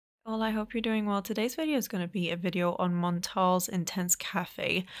Well, I hope you're doing well. Today's video is going to be a video on Montale's Intense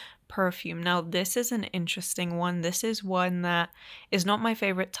Cafe perfume. Now, this is an interesting one. This is one that is not my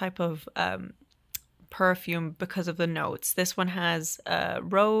favorite type of perfume because of the notes. This one has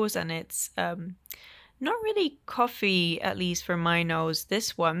rose and it's not really coffee, at least for my nose.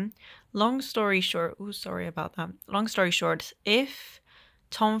 This one, long story short, oh, sorry about that. Long story short, if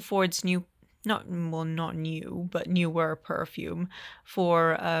Tom Ford's new not new, but newer perfume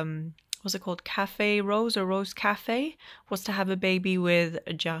for what's it called, Cafe Rose or Rose Cafe, was to have a baby with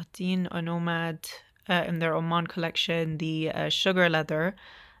Jardin, a Nomad, in their Oman collection, the sugar leather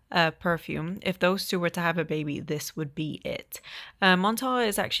perfume. If those two were to have a baby, this would be it. Montale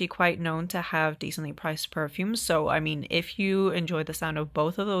is actually quite known to have decently priced perfumes, so I mean, if you enjoy the sound of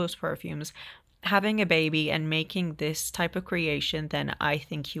both of those perfumes, having a baby and making this type of creation, then I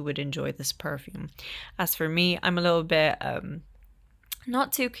think you would enjoy this perfume. As for me, I'm a little bit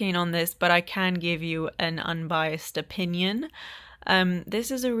not too keen on this, but I can give you an unbiased opinion.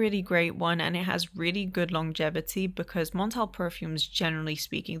 This is a really great one and it has really good longevity because Montale perfumes, generally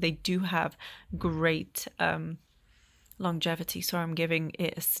speaking, they do have great longevity. So I'm giving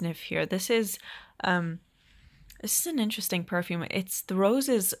it a sniff here. This is an interesting perfume. The rose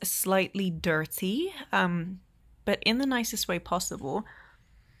is slightly dirty, but in the nicest way possible.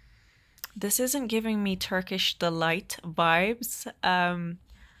 This isn't giving me Turkish delight vibes.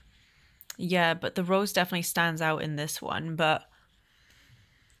 Yeah, but the rose definitely stands out in this one. But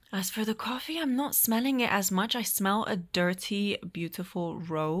as for the coffee, I'm not smelling it as much. I smell a dirty, beautiful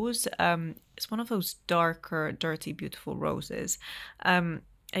rose. It's one of those darker, dirty, beautiful roses.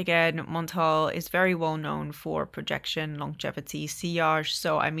 Again, Montale is very well known for projection, longevity, sillage.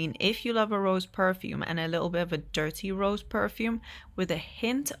 So, I mean, if you love a rose perfume and a little bit of a dirty rose perfume with a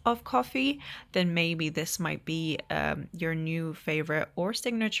hint of coffee, then maybe this might be your new favorite or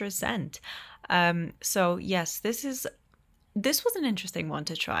signature scent. So, yes, this was an interesting one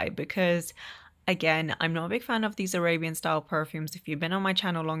to try because, again, I'm not a big fan of these Arabian style perfumes. If you've been on my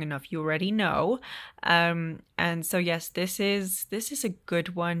channel long enough, you already know. And so yes, this is a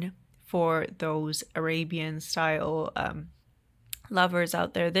good one for those Arabian style lovers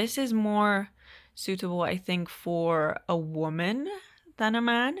out there. This is more suitable, I think, for a woman than a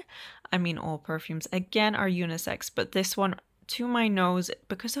man. I mean, all perfumes again are unisex, but this one, to my nose,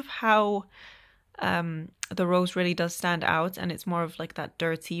 because of how the rose really does stand out and it's more of like that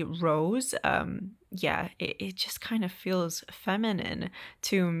dirty rose, yeah, it just kind of feels feminine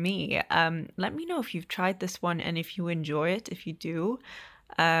to me. Let me know if you've tried this one and if you enjoy it. If you do,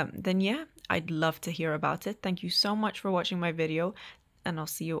 then yeah, I'd love to hear about it. Thank you so much for watching my video and I'll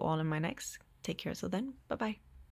see you all in my next. Take care till then. Bye bye.